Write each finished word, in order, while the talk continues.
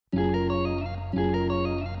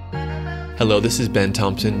Hello, this is Ben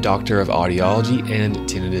Thompson, Doctor of Audiology and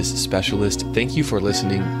Tinnitus Specialist. Thank you for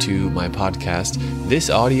listening to my podcast. This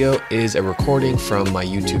audio is a recording from my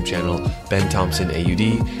YouTube channel, Ben Thompson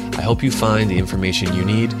AUD. I hope you find the information you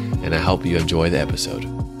need, and I hope you enjoy the episode.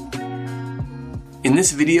 In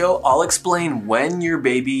this video, I'll explain when your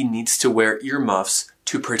baby needs to wear earmuffs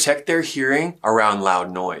to protect their hearing around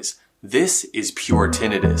loud noise. This is pure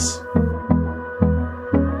tinnitus.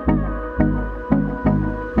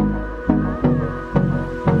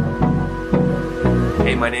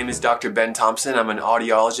 Hey, my name is Dr. Ben Thompson. I'm an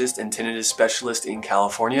audiologist and tinnitus specialist in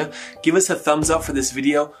California. Give us a thumbs up for this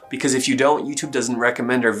video, because if you don't, YouTube doesn't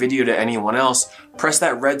recommend our video to anyone else. Press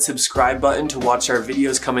that red subscribe button to watch our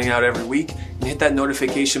videos coming out every week, and hit that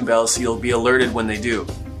notification bell so you'll be alerted when they do.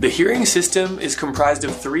 The hearing system is comprised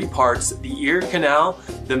of three parts: the ear canal,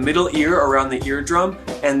 the middle ear around the eardrum,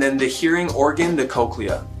 and then the hearing organ, the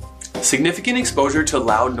cochlea. Significant exposure to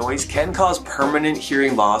loud noise can cause permanent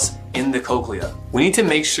hearing loss in the cochlea. We need to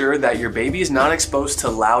make sure that your baby is not exposed to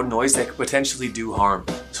loud noise that could potentially do harm.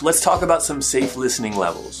 So let's talk about some safe listening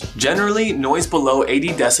levels. Generally, noise below 80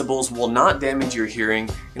 decibels will not damage your hearing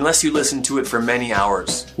unless you listen to it for many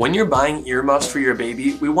hours. When you're buying earmuffs for your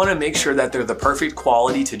baby, we want to make sure that they're the perfect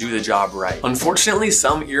quality to do the job right. Unfortunately,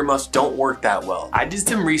 some earmuffs don't work that well. I did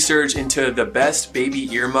some research into the best baby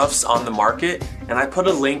earmuffs on the market, and I put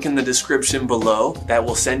a link in the description below that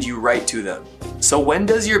will send you right to them. So when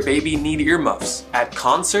does your baby need earmuffs? At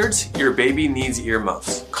concerts, your baby needs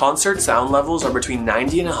earmuffs. Concert sound levels are between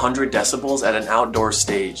 90 and 100 decibels at an outdoor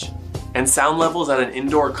stage. And sound levels at an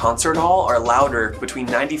indoor concert hall are louder, between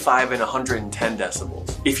 95 and 110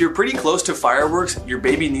 decibels. If you're pretty close to fireworks, your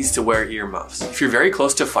baby needs to wear earmuffs. If you're very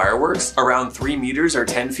close to fireworks, around 3 meters or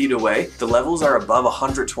 10 feet away, the levels are above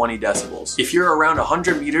 120 decibels. If you're around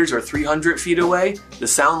 100 meters or 300 feet away, the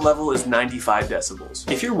sound level is 95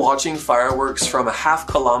 decibels. If you're watching fireworks from a half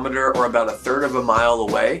kilometer or about a third of a mile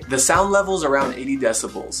away, the sound level is around 80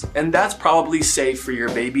 decibels. And that's probably safe for your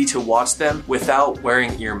baby to watch them without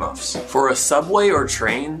wearing earmuffs. For a subway or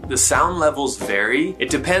train, the sound levels vary. It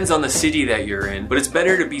depends on the city that you're in, but it's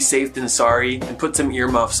better to be safe than sorry and put some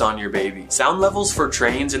earmuffs on your baby. Sound levels for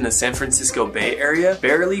trains in the San Francisco Bay Area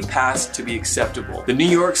barely passed to be acceptable. The New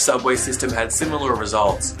York subway system had similar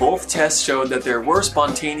results. Both tests showed that there were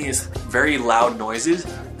spontaneous, very loud noises,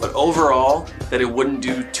 but overall, that it wouldn't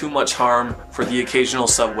do too much harm for the occasional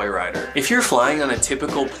subway rider. If you're flying on a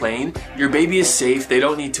typical plane, your baby is safe, they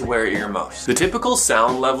don't need to wear earmuffs. The typical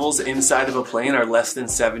sound levels inside of a plane are less than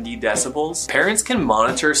 70 decibels. Parents can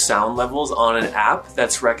monitor sound levels on an app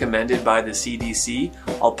that's recommended by the CDC.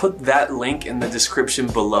 I'll put that link in the description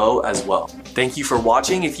below as well. Thank you for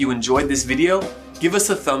watching. If you enjoyed this video, give us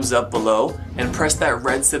a thumbs up below and press that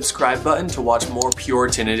red subscribe button to watch more pure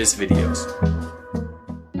tinnitus videos.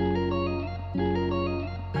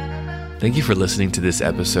 Thank you for listening to this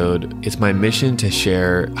episode. It's my mission to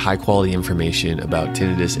share high quality information about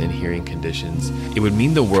tinnitus and hearing conditions. It would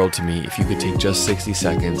mean the world to me if you could take just 60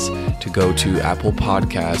 seconds to go to Apple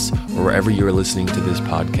Podcasts or wherever you are listening to this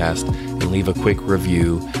podcast and leave a quick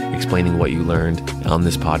review explaining what you learned on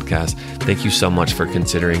this podcast. Thank you so much for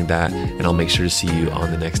considering that, and I'll make sure to see you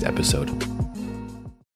on the next episode.